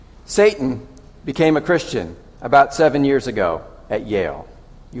Satan became a Christian about 7 years ago at Yale.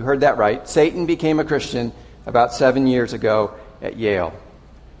 You heard that right. Satan became a Christian about 7 years ago at Yale.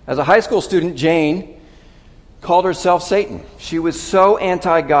 As a high school student, Jane called herself Satan. She was so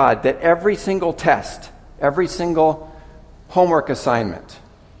anti-God that every single test, every single homework assignment,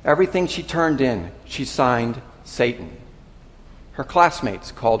 everything she turned in, she signed Satan. Her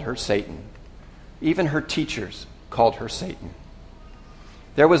classmates called her Satan. Even her teachers called her Satan.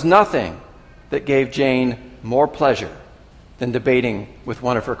 There was nothing that gave Jane more pleasure than debating with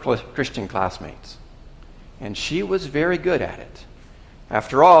one of her Christian classmates. And she was very good at it.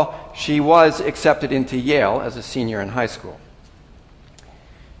 After all, she was accepted into Yale as a senior in high school.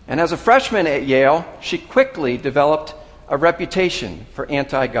 And as a freshman at Yale, she quickly developed a reputation for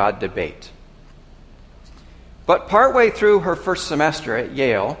anti-God debate. But partway through her first semester at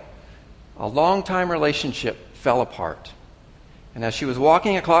Yale, a long-time relationship fell apart. And as she was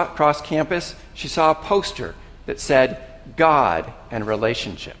walking across campus, she saw a poster that said, God and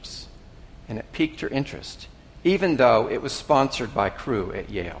Relationships. And it piqued her interest, even though it was sponsored by Cru at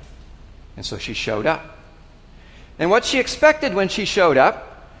Yale. And so she showed up. And what she expected when she showed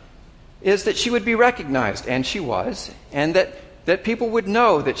up is that she would be recognized, and she was, and that people would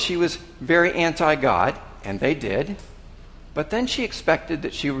know that she was very anti-God, and they did. But then she expected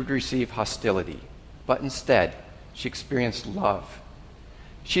that she would receive hostility. But instead, she experienced love.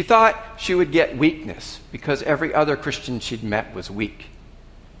 She thought she would get weakness because every other Christian she'd met was weak.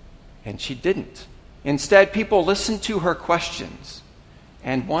 And she didn't. Instead, people listened to her questions.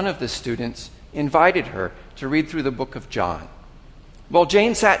 And one of the students invited her to read through the book of John. Well,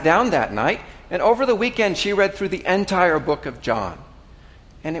 Jane sat down that night, and over the weekend she read through the entire book of John.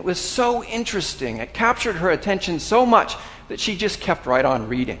 And it was so interesting. It captured her attention so much that she just kept right on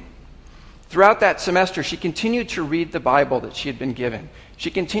reading. Throughout that semester, she continued to read the Bible that she had been given. She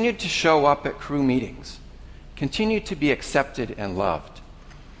continued to show up at Cru meetings, continued to be accepted and loved.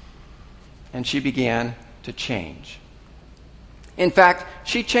 And she began to change. In fact,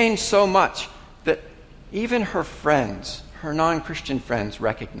 she changed so much that even her friends, her non-Christian friends,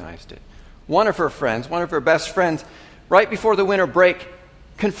 recognized it. One of her best friends, right before the winter break,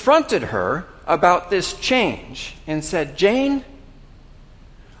 confronted her about this change and said, Jane,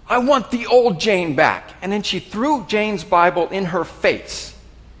 I want the old Jane back. And then she threw Jane's Bible in her face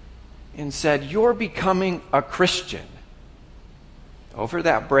and said, you're becoming a Christian. Over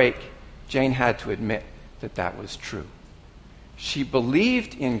that break, Jane had to admit that that was true. She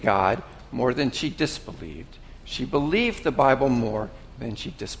believed in God more than she disbelieved. She believed the Bible more than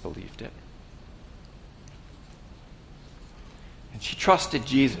she disbelieved it. And she trusted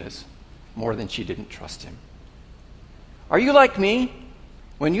Jesus more than she didn't trust him. Are you like me?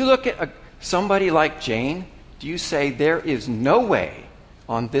 When you look at somebody like Jane, do you say there is no way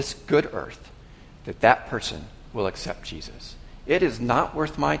on this good earth that that person will accept Jesus? It is not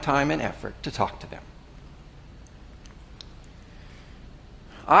worth my time and effort to talk to them.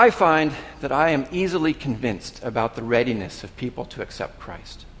 I find that I am easily convinced about the readiness of people to accept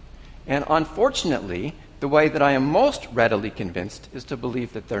Christ. And unfortunately, the way that I am most readily convinced is to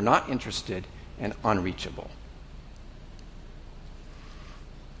believe that they're not interested and unreachable.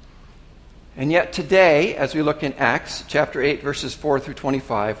 And yet today, as we look in Acts chapter 8, verses 4 through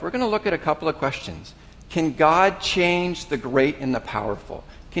 25, we're going to look at a couple of questions. Can God change the great and the powerful?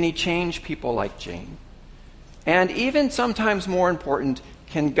 Can he change people like Jane? And even sometimes more important,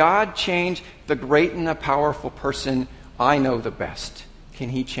 can God change the great and the powerful person I know the best? Can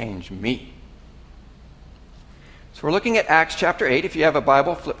he change me? So we're looking at Acts chapter 8. If you have a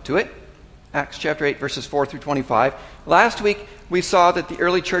Bible, flip to it. Acts chapter 8, verses 4 through 25. Last week, we saw that the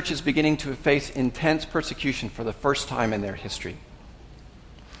early church is beginning to face intense persecution for the first time in their history.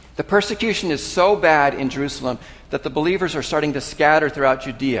 The persecution is so bad in Jerusalem that the believers are starting to scatter throughout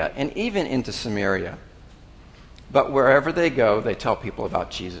Judea and even into Samaria. But wherever they go, they tell people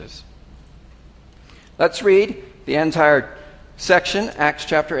about Jesus. Let's read the entire section, Acts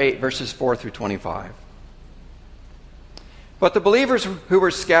chapter 8, verses 4 through 25. But the believers who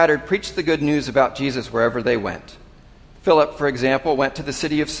were scattered preached the good news about Jesus wherever they went. Philip, for example, went to the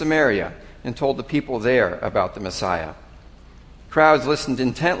city of Samaria and told the people there about the Messiah. Crowds listened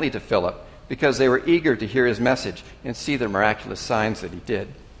intently to Philip because they were eager to hear his message and see the miraculous signs that he did.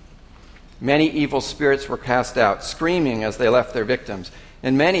 Many evil spirits were cast out, screaming as they left their victims,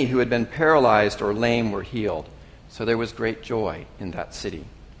 and many who had been paralyzed or lame were healed. So there was great joy in that city.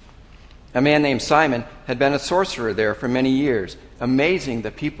 A man named Simon had been a sorcerer there for many years, amazing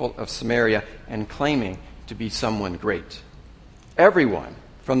the people of Samaria and claiming to be someone great. Everyone,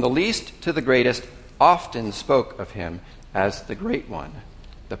 from the least to the greatest, often spoke of him as the Great One.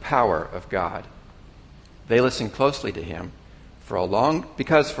 the power of God. They listened closely to him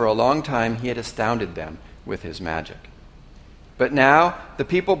because for a long time he had astounded them with his magic. But now the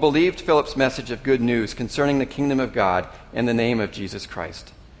people believed Philip's message of good news concerning the kingdom of God and the name of Jesus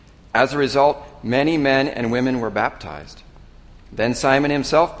Christ. As a result, many men and women were baptized. Then Simon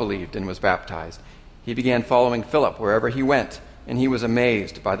himself believed and was baptized. He began following Philip wherever he went, and he was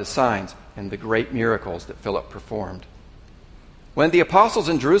amazed by the signs and the great miracles that Philip performed. When the apostles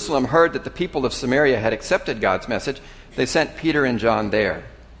in Jerusalem heard that the people of Samaria had accepted God's message, they sent Peter and John there.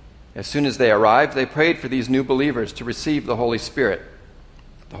 As soon as they arrived, they prayed for these new believers to receive the Holy Spirit.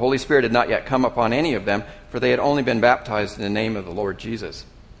 The Holy Spirit had not yet come upon any of them, for they had only been baptized in the name of the Lord Jesus.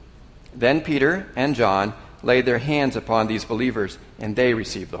 Then Peter and John laid their hands upon these believers, and they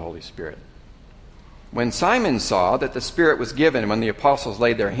received the Holy Spirit. When Simon saw that the Spirit was given when the apostles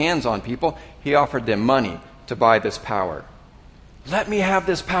laid their hands on people, he offered them money to buy this power. "Let me have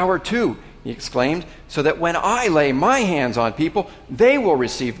this power too," he exclaimed, "so that when I lay my hands on people, they will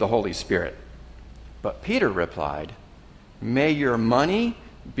receive the Holy Spirit." But Peter replied, "May your money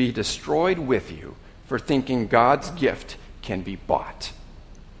be destroyed with you for thinking God's gift can be bought.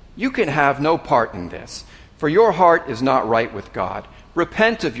 You can have no part in this, for your heart is not right with God.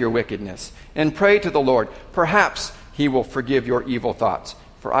 Repent of your wickedness and pray to the Lord. Perhaps he will forgive your evil thoughts,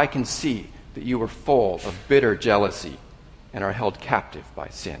 for I can see that you are full of bitter jealousy and are held captive by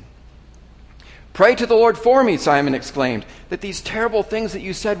sin." "Pray to the Lord for me," Simon exclaimed, "that these terrible things that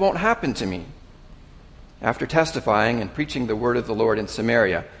you said won't happen to me." After testifying and preaching the word of the Lord in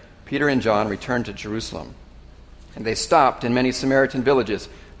Samaria, Peter and John returned to Jerusalem, and they stopped in many Samaritan villages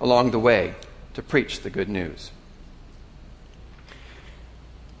along the way to preach the good news.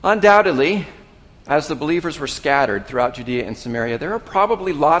 Undoubtedly, as the believers were scattered throughout Judea and Samaria, there are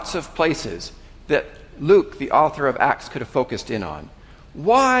probably lots of places that Luke, the author of Acts, could have focused in on.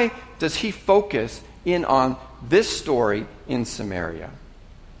 Why does he focus in on this story in Samaria?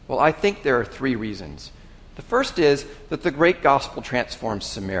 Well, I think there are three reasons. The first is that the great gospel transforms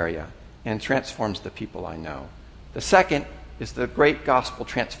Samaria and transforms the people I know. The second is the great gospel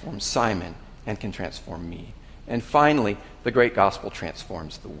transforms Simon and can transform me. And finally, the great gospel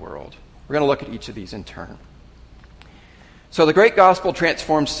transforms the world. We're going to look at each of these in turn. So the great gospel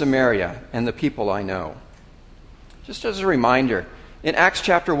transforms Samaria and the people I know. Just as a reminder, in Acts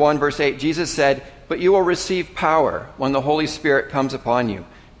chapter 1, verse 8, Jesus said, "But you will receive power when the Holy Spirit comes upon you,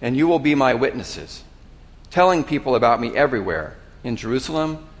 and you will be my witnesses, telling people about me everywhere, in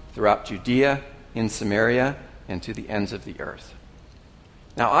Jerusalem, throughout Judea, in Samaria, and to the ends of the earth."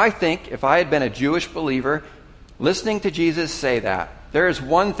 Now, I think if I had been a Jewish believer, listening to Jesus say that, there is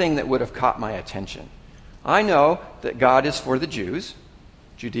one thing that would have caught my attention. I know that God is for the Jews,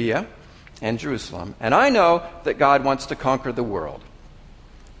 Judea and Jerusalem, and I know that God wants to conquer the world.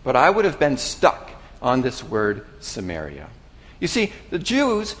 But I would have been stuck on this word Samaria. You see, the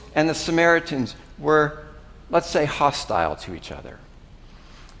Jews and the Samaritans were, let's say, hostile to each other.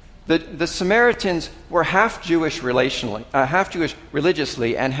 The Samaritans were half Jewish religiously,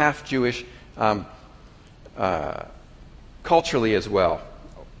 and half Jewish culturally as well,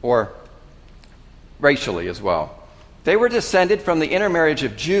 or racially as well. They were descended from the intermarriage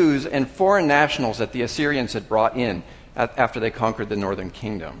of Jews and foreign nationals that the Assyrians had brought in after they conquered the northern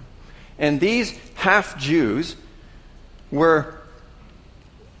kingdom. And these half-Jews were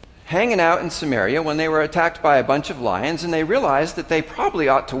hanging out in Samaria when they were attacked by a bunch of lions, and they realized that they probably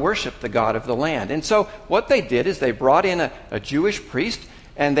ought to worship the God of the land. And so what they did is they brought in a Jewish priest,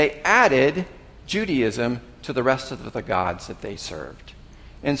 and they added Judaism to the rest of the gods that they served.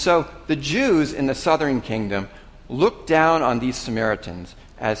 And so the Jews in the southern kingdom looked down on these Samaritans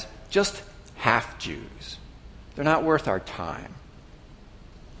as just half-Jews. They're not worth our time.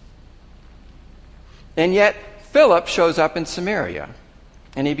 And yet, Philip shows up in Samaria,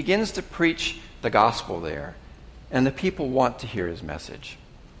 and he begins to preach the gospel there, and the people want to hear his message.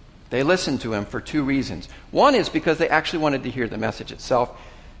 They listen to him for two reasons. One is because they actually wanted to hear the message itself.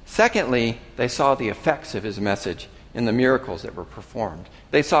 Secondly, they saw the effects of his message in the miracles that were performed.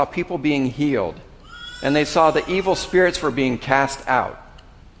 They saw people being healed, and they saw the evil spirits were being cast out.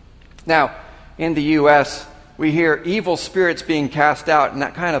 Now, in the U.S., we hear evil spirits being cast out, and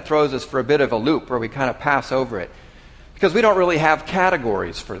that kind of throws us for a bit of a loop where we kind of pass over it, because we don't really have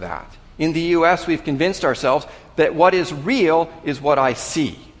categories for that. In the U.S., we've convinced ourselves that what is real is what I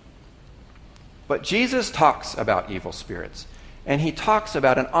see. But Jesus talks about evil spirits, and he talks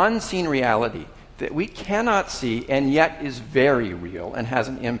about an unseen reality that we cannot see and yet is very real and has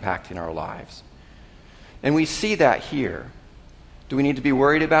an impact in our lives. And we see that here. Do we need to be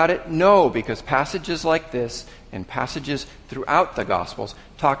worried about it? No, because passages like this and passages throughout the Gospels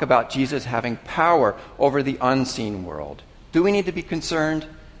talk about Jesus having power over the unseen world. Do we need to be concerned?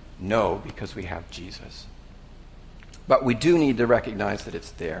 No, because we have Jesus. But we do need to recognize that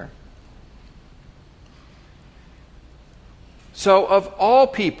it's there. So of all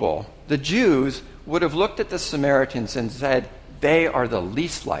people, the Jews would have looked at the Samaritans and said, they are the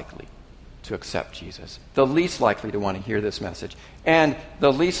least likely to accept Jesus, the least likely to want to hear this message, and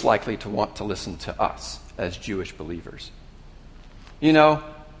the least likely to want to listen to us as Jewish believers. You know,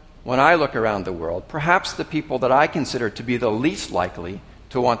 when I look around the world, perhaps the people that I consider to be the least likely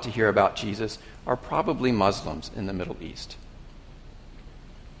to want to hear about Jesus are probably Muslims in the Middle East.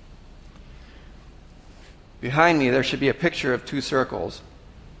 Behind me, there should be a picture of two circles.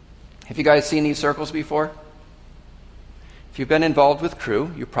 Have you guys seen these circles before? If you've been involved with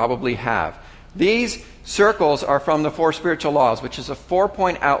Cru, you probably have. These circles are from the Four Spiritual Laws, which is a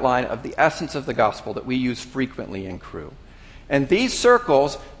 4-point outline of the essence of the gospel that we use frequently in Cru. And these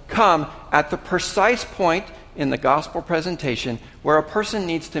circles come at the precise point in the gospel presentation where a person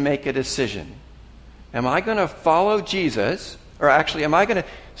needs to make a decision. Am I going to follow Jesus, or actually, am I going to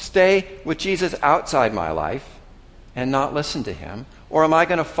stay with Jesus outside my life and not listen to him, or am I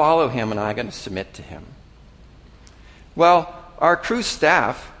going to follow him and am I going to submit to him? Well, our Cru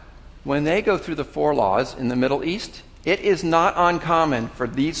staff, when they go through the 4 laws in the Middle East, it is not uncommon for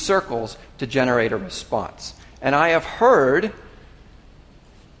these circles to generate a response. And I have heard,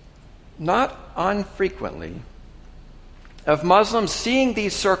 not unfrequently, of Muslims seeing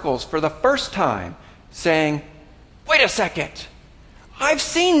these circles for the first time saying, wait a second, I've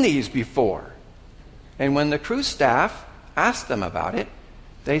seen these before. And when the Cru staff ask them about it,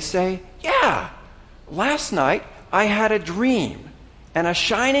 they say, yeah, last night I had a dream, and a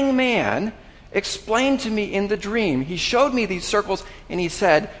shining man explained to me in the dream. He showed me these circles, and he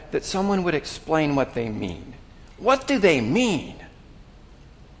said that someone would explain what they mean. What do they mean?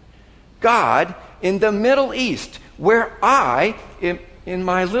 God, in the Middle East, where I, in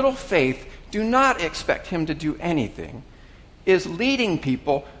my little faith, do not expect him to do anything, is leading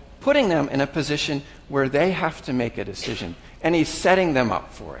people, putting them in a position where they have to make a decision, and he's setting them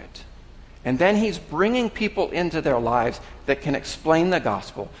up for it. And then he's bringing people into their lives that can explain the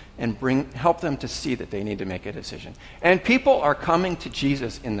gospel and help them to see that they need to make a decision. And people are coming to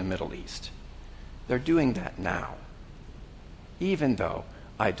Jesus in the Middle East. They're doing that now, even though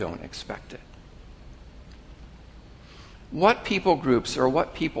I don't expect it. What people groups or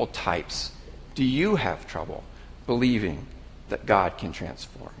what people types do you have trouble believing that God can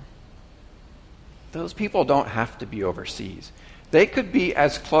transform? Those people don't have to be overseas. They could be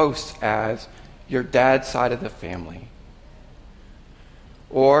as close as your dad's side of the family.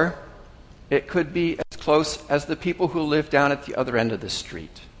 Or it could be as close as the people who live down at the other end of the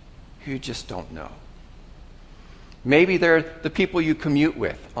street. You just don't know. Maybe they're the people you commute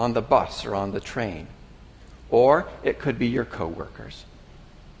with on the bus or on the train. Or it could be your coworkers.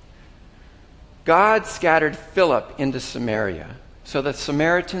 God scattered Philip into Samaria so that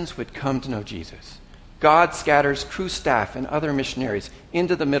Samaritans would come to know Jesus. God scatters Cru staff and other missionaries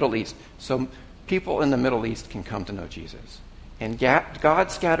into the Middle East so people in the Middle East can come to know Jesus. And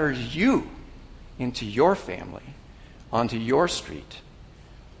God scatters you into your family, onto your street,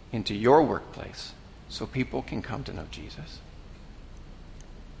 into your workplace, so people can come to know Jesus.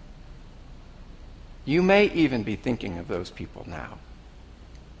 You may even be thinking of those people now.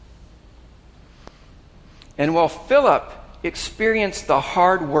 And while Philip experienced the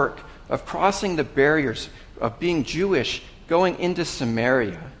hard work of crossing the barriers of being Jewish, going into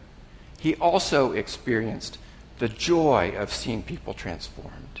Samaria, he also experienced the joy of seeing people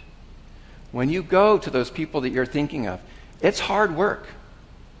transformed. When you go to those people that you're thinking of, it's hard work.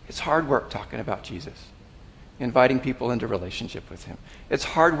 It's hard work talking about Jesus, inviting people into relationship with him. It's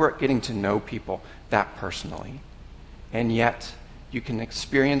hard work getting to know people that personally. And yet, you can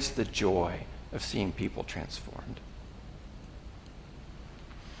experience the joy of seeing people transformed.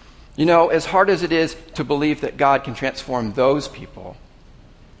 You know, as hard as it is to believe that God can transform those people,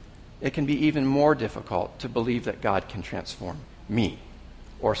 it can be even more difficult to believe that God can transform me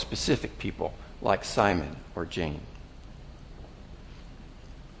or specific people like Simon or Jane.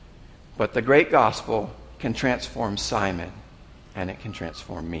 But the great gospel can transform Simon, and it can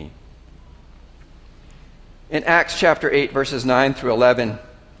transform me. In Acts chapter 8, verses 9 through 11,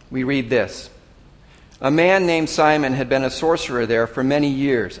 we read this. A man named Simon had been a sorcerer there for many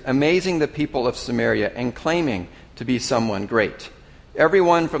years, amazing the people of Samaria and claiming to be someone great.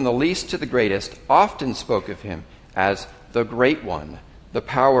 Everyone from the least to the greatest often spoke of him as the Great One, the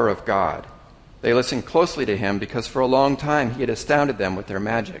power of God. They listened closely to him because for a long time he had astounded them with their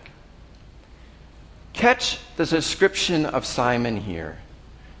magic. Catch the description of Simon here.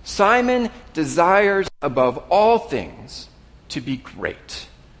 Simon desires above all things to be great,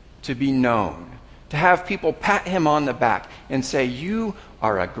 to be known, to have people pat him on the back and say, "You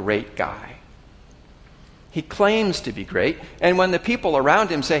are a great guy." He claims to be great, and when the people around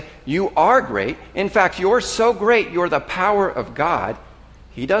him say, "You are great, in fact, you're so great, you're the power of God,"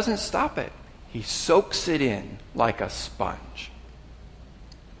 he doesn't stop it. He soaks it in like a sponge.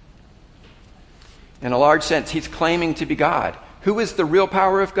 In a large sense, he's claiming to be God. Who is the real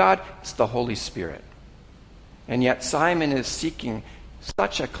power of God? It's the Holy Spirit. And yet Simon is seeking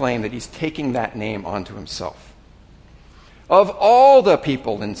such a claim that he's taking that name onto himself. Of all the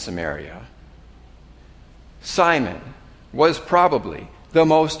people in Samaria, Simon was probably the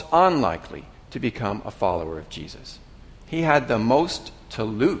most unlikely to become a follower of Jesus. He had the most to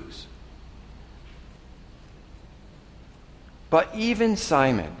lose. But even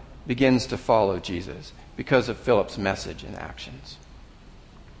Simon begins to follow Jesus because of Philip's message and actions.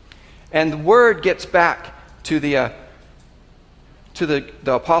 And the word gets back to the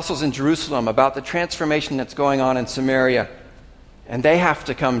apostles in Jerusalem about the transformation that's going on in Samaria, and they have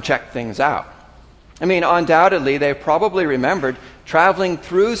to come check things out. I mean, undoubtedly, they probably remembered traveling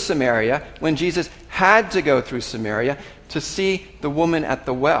through Samaria when Jesus had to go through Samaria to see the woman at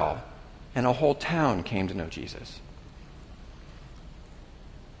the well, and a whole town came to know Jesus.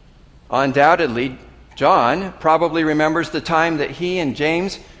 Undoubtedly, John probably remembers the time that he and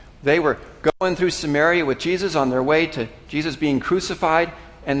James, they were going through Samaria with Jesus on their way to Jesus being crucified,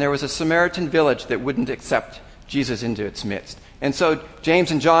 and there was a Samaritan village that wouldn't accept Jesus into its midst. And so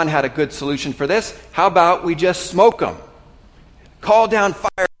James and John had a good solution for this. How about we just smoke them? Call down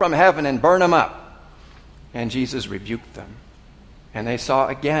fire from heaven and burn them up. And Jesus rebuked them. And they saw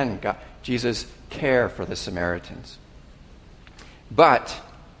again Jesus' care for the Samaritans. But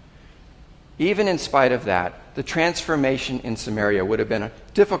even in spite of that, the transformation in Samaria would have been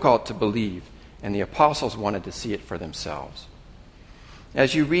difficult to believe, and the apostles wanted to see it for themselves.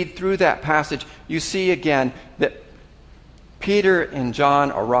 As you read through that passage, you see again that Peter and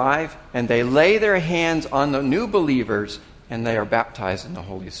John arrive, and they lay their hands on the new believers, and they are baptized in the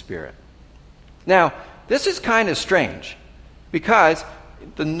Holy Spirit. Now, this is kind of strange, because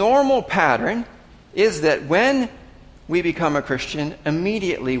the normal pattern is that when we become a Christian,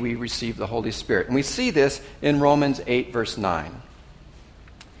 immediately we receive the Holy Spirit. And we see this in Romans 8, verse 9.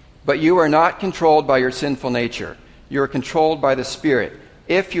 But you are not controlled by your sinful nature. You are controlled by the Spirit,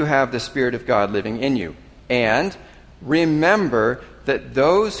 if you have the Spirit of God living in you. And remember that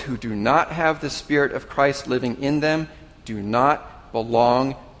those who do not have the Spirit of Christ living in them do not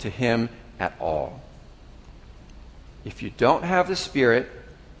belong to Him at all. If you don't have the Spirit,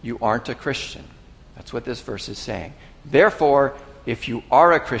 you aren't a Christian. That's what this verse is saying. Therefore, if you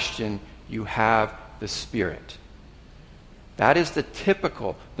are a Christian, you have the Spirit. That is the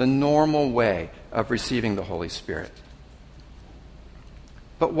typical, the normal way of receiving the Holy Spirit.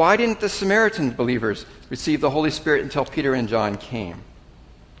 But why didn't the Samaritan believers receive the Holy Spirit until Peter and John came?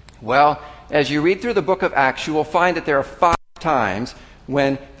 Well, as you read through the book of Acts, you will find that there are 5 times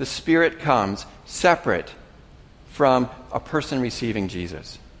when the Spirit comes separate from a person receiving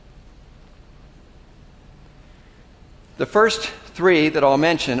Jesus. The first 3 that I'll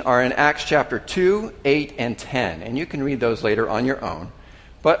mention are in Acts chapter 2, 8, and 10. And you can read those later on your own.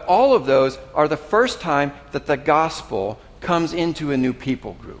 But all of those are the first time that the gospel comes into a new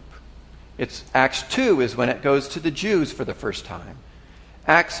people group. It's Acts 2 is when it goes to the Jews for the first time.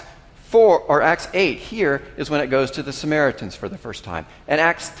 Acts 8 here is when it goes to the Samaritans for the first time. And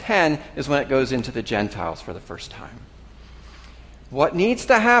Acts 10 is when it goes into the Gentiles for the first time. What needs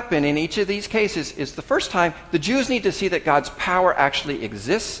to happen in each of these cases is the first time, the Jews need to see that God's power actually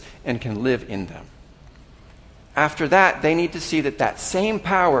exists and can live in them. After that, they need to see that that same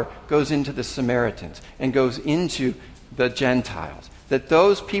power goes into the Samaritans and goes into the Gentiles. That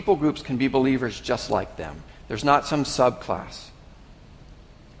those people groups can be believers just like them. There's not some subclass.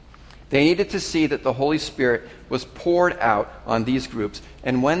 They needed to see that the Holy Spirit was poured out on these groups,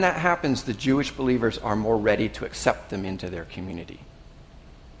 and when that happens, the Jewish believers are more ready to accept them into their community.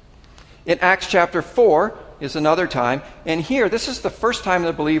 In Acts chapter 4 is another time, and here, this is the first time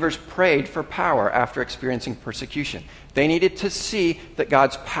the believers prayed for power after experiencing persecution. They needed to see that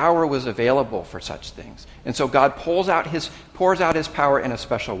God's power was available for such things, and so God pours out his power in a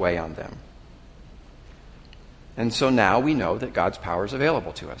special way on them. And so now we know that God's power is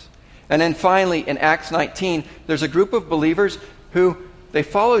available to us. And then finally, in Acts 19, there's a group of believers who, they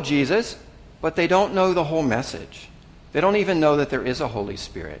follow Jesus, but they don't know the whole message. They don't even know that there is a Holy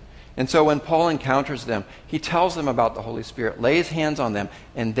Spirit. And so when Paul encounters them, he tells them about the Holy Spirit, lays hands on them,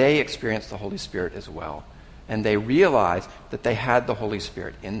 and they experience the Holy Spirit as well. And they realize that they had the Holy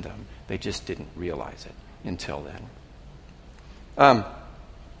Spirit in them. They just didn't realize it until then.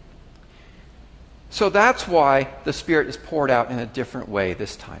 So that's why the Spirit is poured out in a different way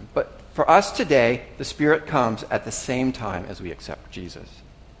this time. But for us today, the Spirit comes at the same time as we accept Jesus.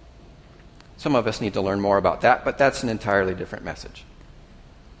 Some of us need to learn more about that, but that's an entirely different message.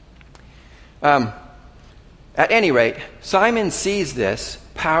 At any rate, Simon sees this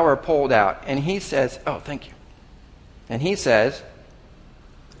power pulled out, and he says, oh, thank you. And he says,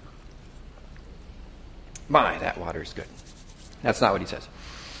 my, that water is good. That's not what he says.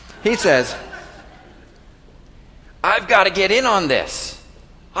 He says, I've got to get in on this.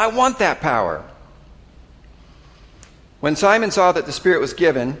 I want that power. When Simon saw that the Spirit was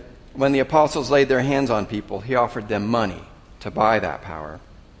given, when the apostles laid their hands on people, he offered them money to buy that power.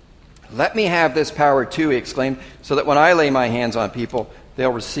 Let me have this power too, he exclaimed, so that when I lay my hands on people,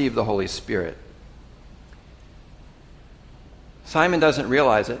 they'll receive the Holy Spirit. Simon doesn't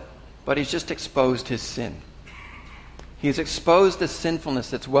realize it, but he's just exposed his sin. He's exposed the sinfulness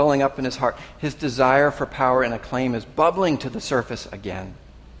that's welling up in his heart. His desire for power and acclaim is bubbling to the surface again.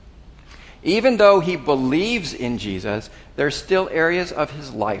 Even though he believes in Jesus, there are still areas of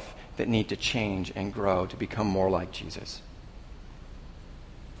his life that need to change and grow to become more like Jesus.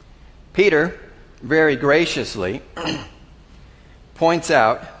 Peter, very graciously, points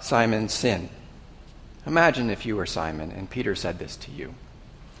out Simon's sin. Imagine if you were Simon and Peter said this to you.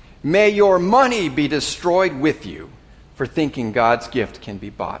 May your money be destroyed with you for thinking God's gift can be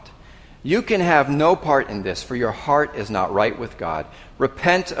bought. You can have no part in this, for your heart is not right with God.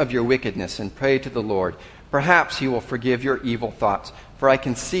 Repent of your wickedness and pray to the Lord. Perhaps he will forgive your evil thoughts, for I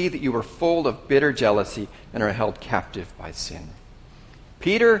can see that you are full of bitter jealousy and are held captive by sin.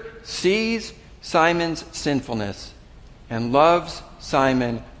 Peter sees Simon's sinfulness and loves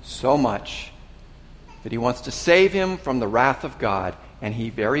Simon so much that he wants to save him from the wrath of God, and he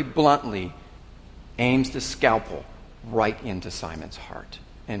very bluntly aims the scalpel right into Simon's heart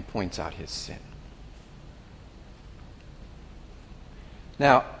and points out his sin.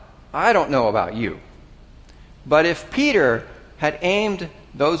 Now, I don't know about you, but if Peter had aimed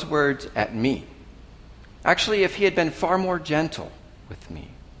those words at me, actually if he had been far more gentle with me,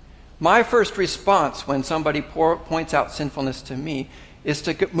 my first response when somebody points out sinfulness to me is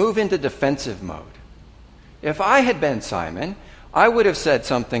to move into defensive mode. If I had been Simon, I would have said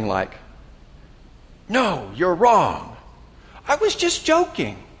something like, no, you're wrong. I was just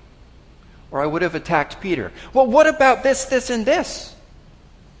joking. Or I would have attacked Peter. Well, what about this, this, and this?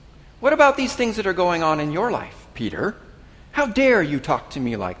 What about these things that are going on in your life, Peter? How dare you talk to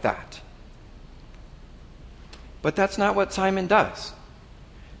me like that? But that's not what Simon does.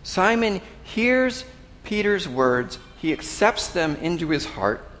 Simon hears Peter's words, he accepts them into his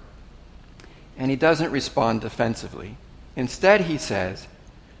heart, and he doesn't respond defensively. Instead, he says,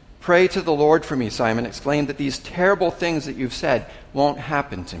 pray to the Lord for me, Simon. Exclaim that these terrible things that you've said won't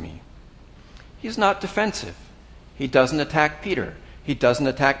happen to me. He's not defensive. He doesn't attack Peter. He doesn't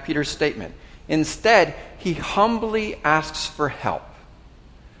attack Peter's statement. Instead, he humbly asks for help.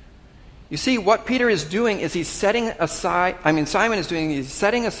 You see, what Peter is doing is Simon is doing, he's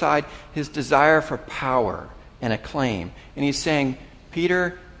setting aside his desire for power and acclaim. And he's saying,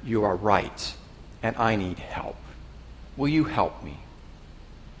 Peter, you are right, and I need help. Will you help me?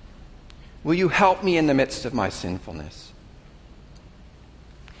 Will you help me in the midst of my sinfulness?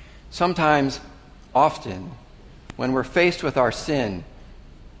 Sometimes, often, when we're faced with our sin,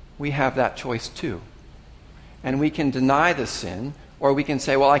 we have that choice too. And we can deny the sin, or we can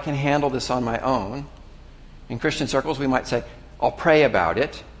say, well, I can handle this on my own. In Christian circles, we might say, I'll pray about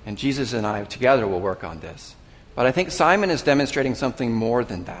it, and Jesus and I together will work on this. But I think Simon is demonstrating something more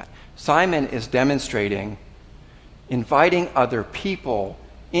than that. Simon is demonstrating inviting other people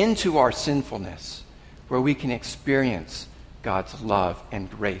into our sinfulness where we can experience God's love and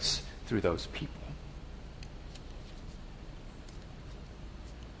grace through those people.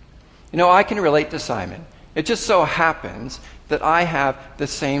 You know, I can relate to Simon. It just so happens that I have the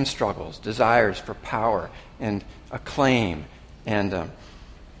same struggles, desires for power and acclaim, and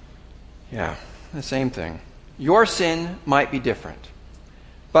the same thing. Your sin might be different,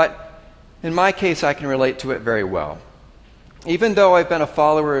 but in my case, I can relate to it very well. Even though I've been a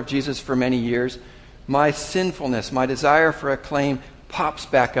follower of Jesus for many years, my sinfulness, my desire for acclaim pops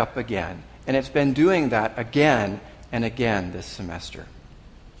back up again, and it's been doing that again and again this semester.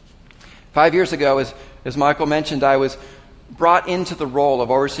 5 years ago, as Michael mentioned, I was brought into the role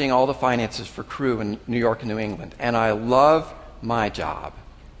of overseeing all the finances for Cru in New York and New England. And I love my job.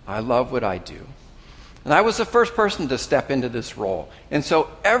 I love what I do. And I was the first person to step into this role. And so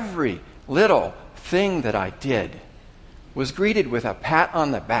every little thing that I did was greeted with a pat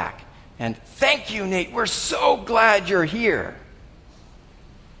on the back and, "Thank you, Nate. We're so glad you're here."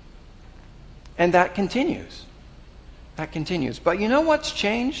 And that continues. That continues. But you know what's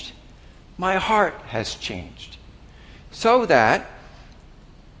changed? My heart has changed. So that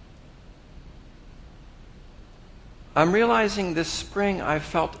I'm realizing this spring I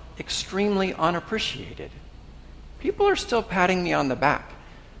felt extremely unappreciated. People are still patting me on the back.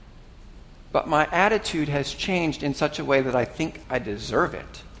 But my attitude has changed in such a way that I think I deserve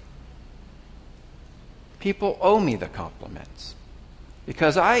it. People owe me the compliments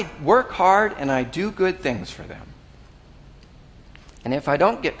because I work hard and I do good things for them. And if I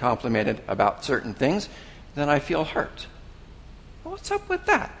don't get complimented about certain things, then I feel hurt. What's up with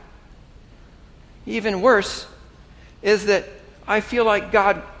that? Even worse is that I feel like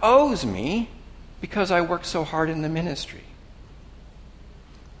God owes me because I work so hard in the ministry.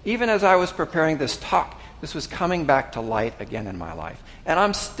 Even as I was preparing this talk, this was coming back to light again in my life. And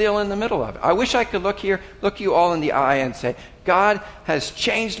I'm still in the middle of it. I wish I could look you all in the eye and say, God has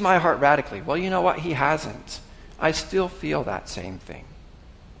changed my heart radically. Well, you know what? He hasn't. I still feel that same thing.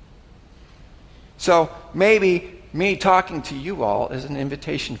 So maybe me talking to you all is an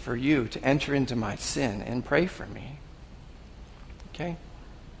invitation for you to enter into my sin and pray for me. Okay?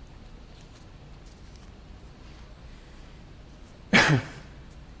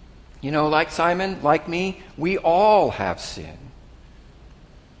 You know, like Simon, like me, we all have sin.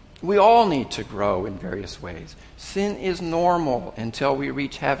 We all need to grow in various ways. Sin is normal until we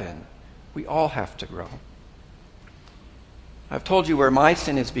reach heaven. We all have to grow. I've told you where my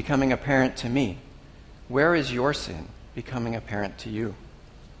sin is becoming apparent to me. Where is your sin becoming apparent to you?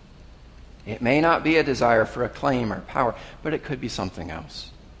 It may not be a desire for acclaim or power, but it could be something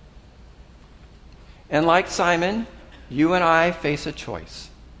else. And like Simon, you and I face a choice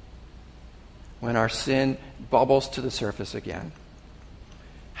when our sin bubbles to the surface again.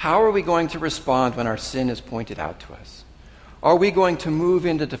 How are we going to respond when our sin is pointed out to us? Are we going to move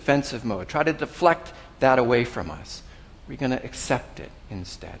into defensive mode, try to deflect that away from us? Are we going to accept it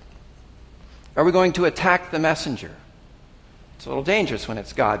instead? Are we going to attack the messenger? It's a little dangerous when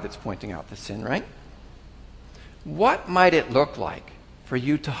it's God that's pointing out the sin, right? What might it look like for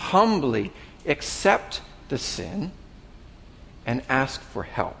you to humbly accept the sin and ask for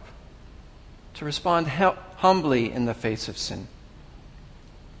help? To respond humbly in the face of sin.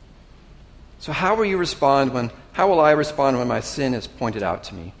 So how will I respond when my sin is pointed out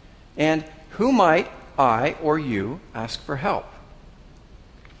to me? And who might I or you ask for help?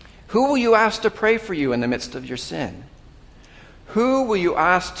 Who will you ask to pray for you in the midst of your sin? Who will you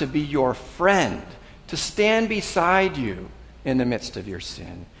ask to be your friend, to stand beside you in the midst of your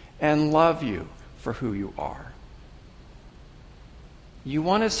sin and love you for who you are? You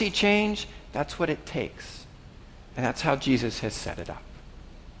want to see change? That's what it takes. And that's how Jesus has set it up.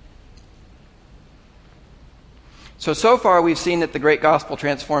 So far we've seen that the great gospel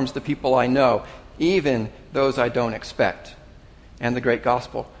transforms the people I know, even those I don't expect. And the great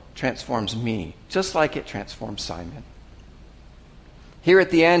gospel transforms me, just like it transformed Simon. Here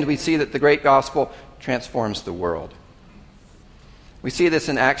at the end, we see that the great gospel transforms the world. We see this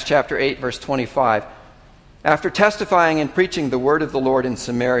in Acts chapter 8, verse 25. After testifying and preaching the word of the Lord in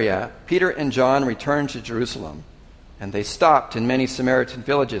Samaria, Peter and John returned to Jerusalem, and they stopped in many Samaritan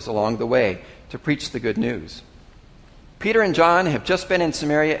villages along the way to preach the good news. Peter and John have just been in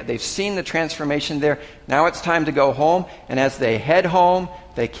Samaria. They've seen the transformation there. Now it's time to go home, and as they head home,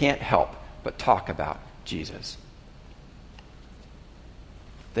 they can't help but talk about Jesus.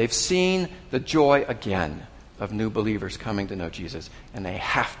 They've seen the joy again of new believers coming to know Jesus, and they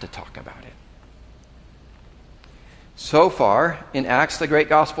have to talk about it. So far, in Acts, the great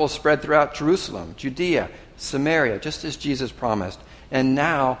gospel is spread throughout Jerusalem, Judea, Samaria, just as Jesus promised. And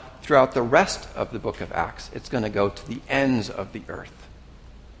now, throughout the rest of the book of Acts, it's going to go to the ends of the earth.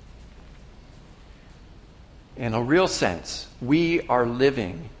 In a real sense, we are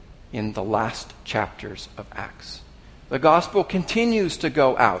living in the last chapters of Acts. The gospel continues to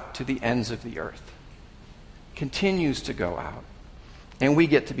go out to the ends of the earth. Continues to go out. And we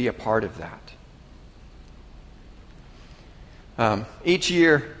get to be a part of that. Each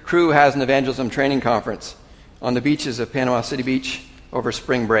year, Cru has an evangelism training conference on the beaches of Panama City Beach over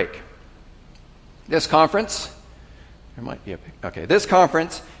spring break. This conference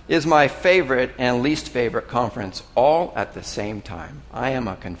is my favorite and least favorite conference all at the same time. I am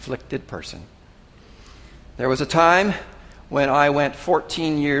a conflicted person. There was a time when I went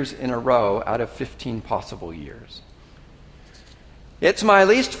 14 years in a row out of 15 possible years. It's my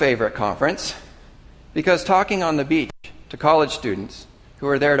least favorite conference because talking on the beach to college students who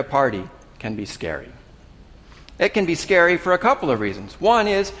are there to party can be scary. It can be scary for a couple of reasons. One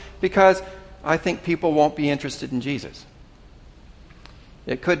is because I think people won't be interested in Jesus.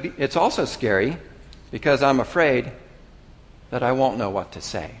 It's also scary because I'm afraid that I won't know what to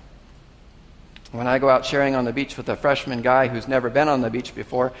say. When I go out sharing on the beach with a freshman guy who's never been on the beach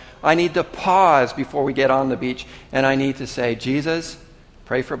before, I need to pause before we get on the beach, and I need to say, Jesus,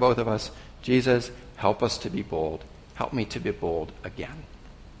 pray for both of us. Jesus, help us to be bold. Help me to be bold again.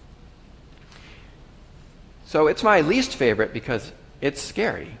 So it's my least favorite because it's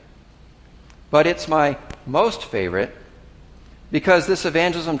scary. But it's my most favorite because this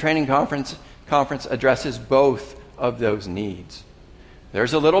evangelism training conference addresses both of those needs.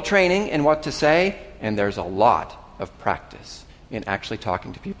 There's a little training in what to say, and there's a lot of practice in actually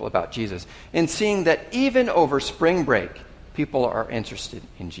talking to people about Jesus and seeing that even over spring break, people are interested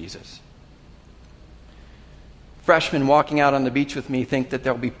in Jesus. Freshmen walking out on the beach with me think that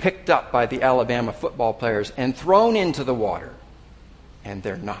they'll be picked up by the Alabama football players and thrown into the water, and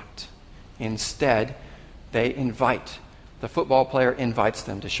they're not. Instead, the football player invites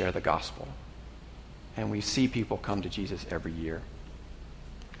them to share the gospel. And we see people come to Jesus every year.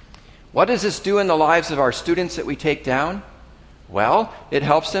 What does this do in the lives of our students that we take down? Well, it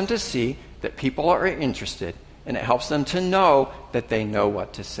helps them to see that people are interested, and it helps them to know that they know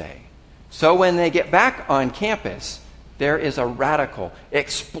what to say. So when they get back on campus, there is a radical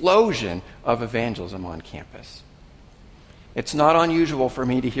explosion of evangelism on campus. It's not unusual for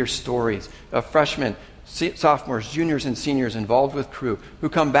me to hear stories of freshmen, sophomores, juniors, and seniors involved with Cru who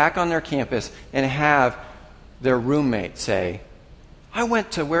come back on their campus and have their roommate say, I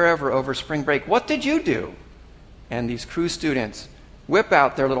went to wherever over spring break. What did you do? And these Cru students whip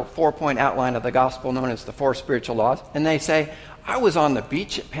out their little 4-point outline of the gospel known as the 4 spiritual laws, and they say, I was on the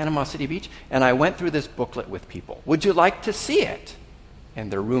beach at Panama City Beach, and I went through this booklet with people. Would you like to see it? And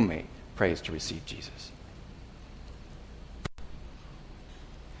their roommate prays to receive Jesus.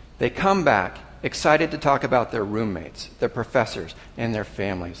 They come back excited to talk about their roommates, their professors, and their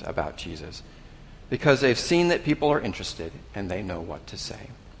families about Jesus because they've seen that people are interested and they know what to say.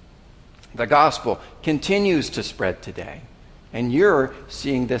 The gospel continues to spread today, and you're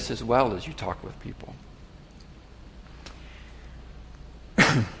seeing this as well as you talk with people.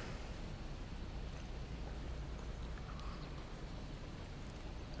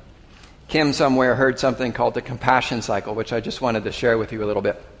 Kim somewhere heard something called the compassion cycle, which I just wanted to share with you a little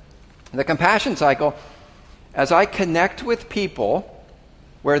bit. The compassion cycle, as I connect with people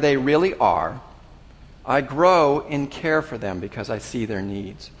where they really are, I grow in care for them because I see their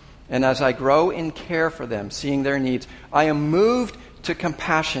needs. And as I grow in care for them, seeing their needs, I am moved to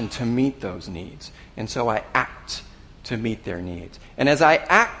compassion to meet those needs. And so I act to meet their needs. And as I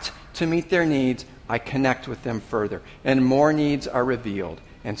act to meet their needs, I connect with them further. And more needs are revealed.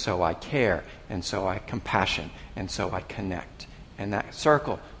 And so I care. And so I compassion. And so I connect. And that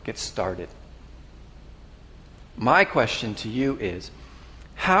circle gets started. My question to you is,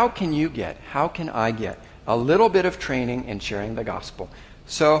 how can I get a little bit of training in sharing the gospel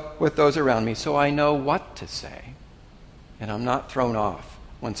with those around me so I know what to say and I'm not thrown off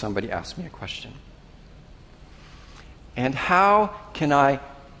when somebody asks me a question? And how can I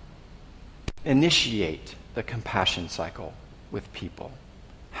initiate the compassion cycle with people?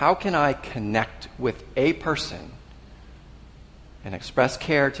 How can I connect with a person and express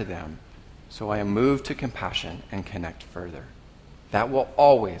care to them so I am moved to compassion and connect further? That will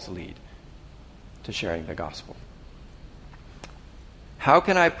always lead to sharing the gospel. How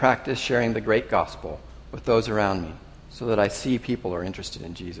can I practice sharing the great gospel with those around me so that I see people are interested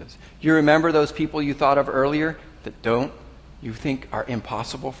in Jesus? You remember those people you thought of earlier that you think are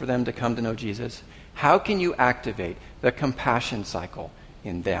impossible for them to come to know Jesus? How can you activate the compassion cycle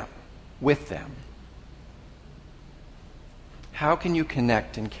in them, with them? How can you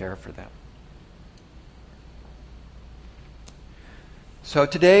connect and care for them? So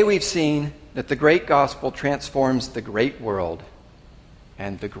today we've seen that the great gospel transforms the great world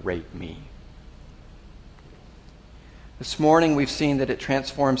and the great me. This morning we've seen that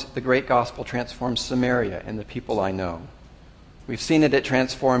the great gospel transforms Samaria and the people I know. We've seen that it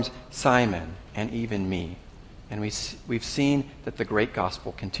transforms Simon and even me. And we've seen that the great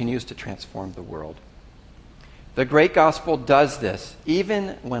gospel continues to transform the world. The great gospel does this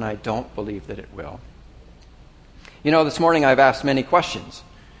even when I don't believe that it will. This morning I've asked many questions.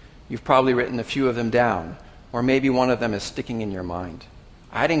 You've probably written a few of them down, or maybe one of them is sticking in your mind.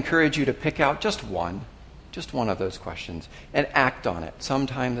 I'd encourage you to pick out just one of those questions, and act on it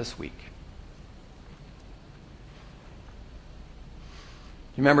sometime this week.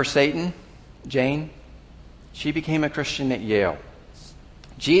 You remember Satan, Jane? She became a Christian at Yale.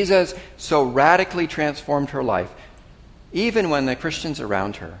 Jesus so radically transformed her life, even when the Christians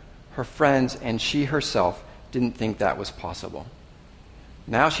around her, her friends, and she herself didn't think that was possible.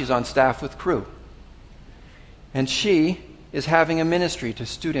 Now she's on staff with Cru. And she is having a ministry to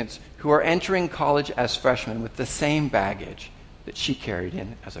students who are entering college as freshmen with the same baggage that she carried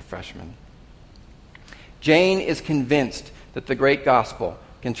in as a freshman. Jane is convinced that the great gospel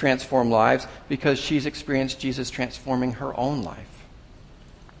can transform lives because she's experienced Jesus transforming her own life.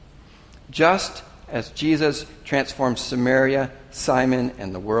 Just as Jesus transformed Samaria, Simon,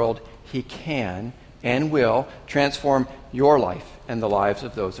 and the world, he can and will transform your life and the lives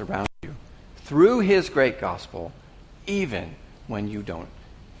of those around you through his great gospel, even when you don't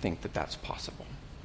think that that's possible.